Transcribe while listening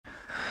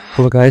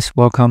Hello guys,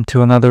 welcome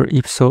to another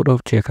episode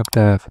of Jacob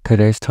Dev.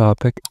 Today's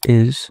topic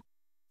is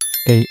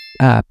a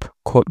app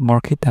called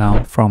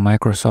MarkItDown from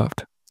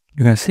Microsoft.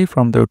 You can see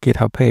from their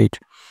GitHub page,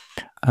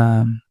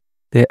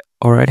 they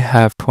already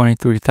have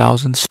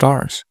 23,000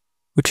 stars,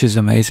 which is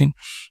amazing.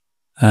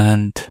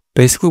 And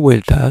basically what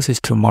it does is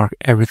to mark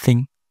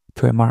everything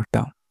to a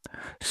Markdown.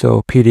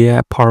 So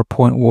PDF,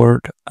 PowerPoint,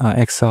 Word,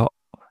 Excel,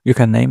 you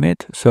can name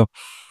it. So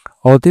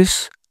all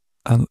this,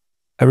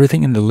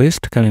 everything in the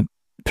list can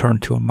turn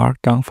to a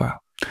Markdown file.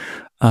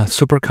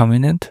 Super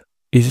convenient,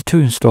 easy to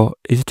install,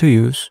 easy to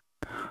use.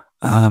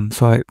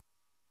 So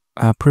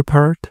I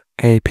prepared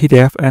a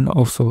PDF and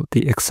also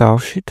the Excel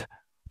sheet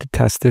to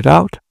test it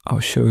out.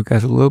 I'll show you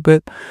guys a little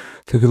bit.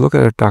 So if you look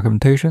at the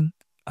documentation,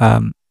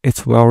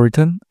 it's well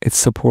written. It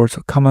supports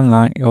command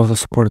line. It also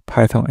supports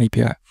Python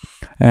API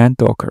and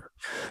Docker.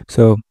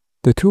 So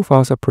the two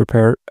files I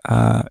prepared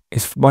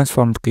is one's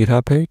from the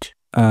GitHub page,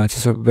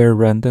 just a very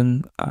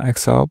random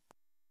Excel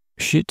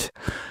sheet.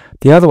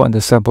 The other one, the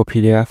sample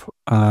PDF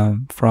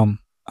from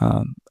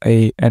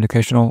a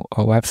educational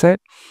website.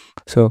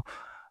 So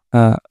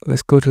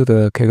let's go to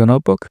the Kaggle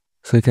notebook.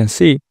 So you can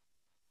see,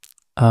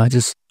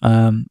 just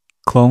clone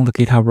the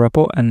GitHub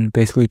repo and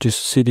basically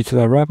just cd to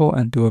that repo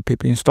and do a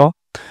pip install.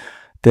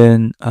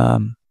 Then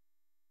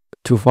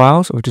two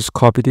files, or just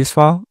copy this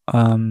file,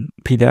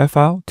 PDF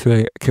file to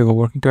a Kaggle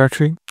working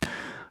directory.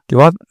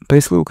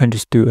 Basically we can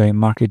just do a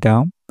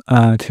MarkItDown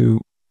to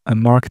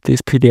mark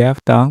this PDF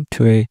down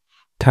to a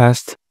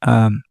test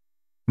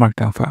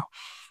Markdown file.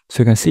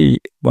 So you can see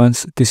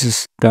once this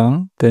is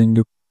done, then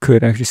you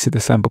could actually see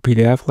the sample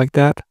PDF like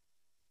that.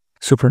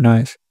 Super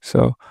nice.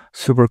 So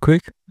super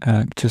quick,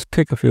 just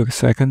take a few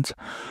seconds.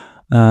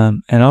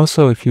 And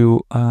also if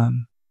you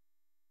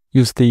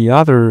use the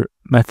other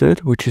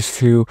method, which is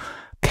to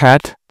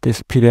cat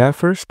this PDF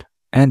first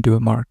and do a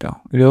Markdown,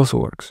 it also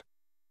works.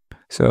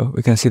 So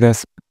we can see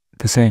that's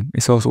the same.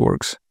 It also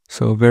works.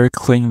 So very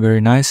clean,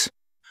 very nice.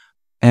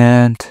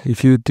 And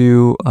if you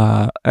do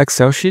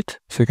Excel sheet,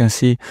 so you can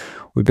see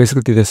we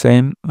basically do the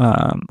same,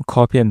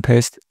 copy and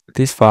paste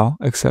this file,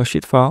 Excel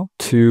sheet file,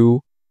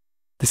 to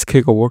this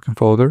Kaggle working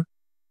folder.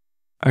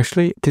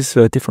 Actually, this is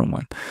a different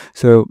one.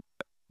 So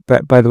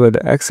by the way, the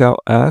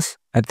XLS,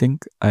 I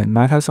think I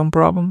might have some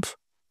problems.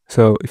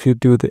 So if you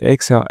do the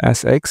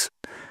XLSX,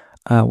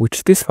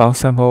 which this file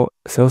sample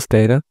sales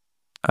data,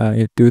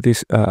 you do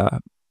this,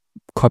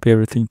 copy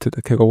everything to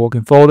the Kaggle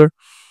working folder.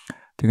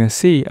 You can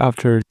see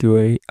after do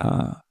a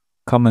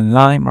command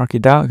line, mark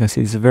it down, you can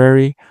see it's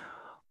very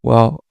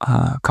well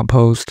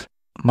composed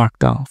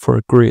Markdown for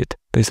a grid.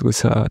 Basically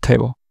it's a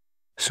table.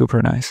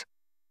 Super nice.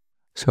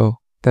 So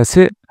that's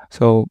it.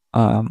 So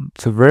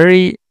it's a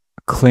very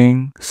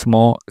clean,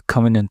 small,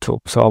 convenient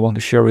tool. So I want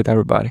to share with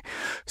everybody.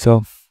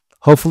 So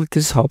hopefully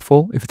this is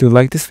helpful. If you do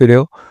like this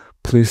video,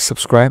 please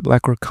subscribe,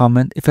 like, or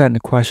comment. If you have any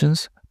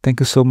questions, thank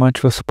you so much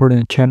for supporting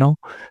the channel.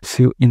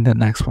 See you in the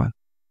next one.